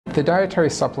The dietary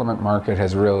supplement market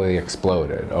has really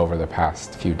exploded over the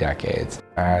past few decades.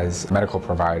 As medical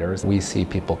providers, we see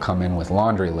people come in with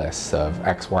laundry lists of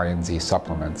X, Y, and Z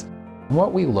supplements.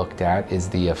 What we looked at is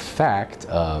the effect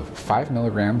of 5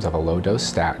 milligrams of a low-dose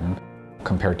statin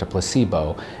compared to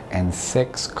placebo and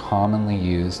 6 commonly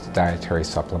used dietary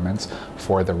supplements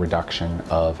for the reduction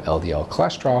of LDL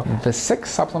cholesterol. The 6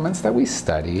 supplements that we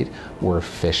studied were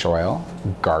fish oil,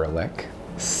 garlic,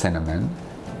 cinnamon,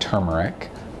 turmeric,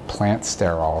 plant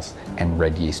sterols, and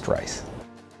red yeast rice.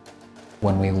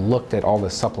 When we looked at all the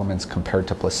supplements compared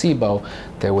to placebo,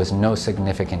 there was no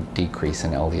significant decrease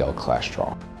in LDL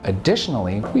cholesterol.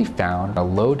 Additionally, we found a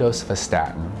low dose of a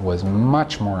statin was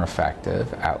much more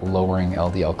effective at lowering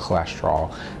LDL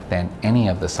cholesterol than any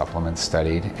of the supplements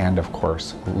studied, and of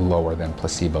course, lower than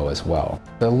placebo as well.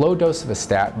 The low dose of a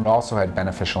statin also had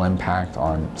beneficial impact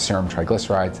on serum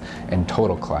triglycerides and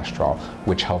total cholesterol,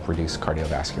 which help reduce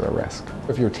cardiovascular risk.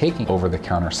 If you're taking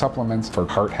over-the-counter supplements for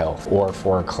heart health or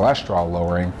for cholesterol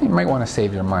lowering, you might want to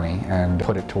save your money and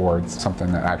put it towards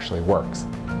something that actually works.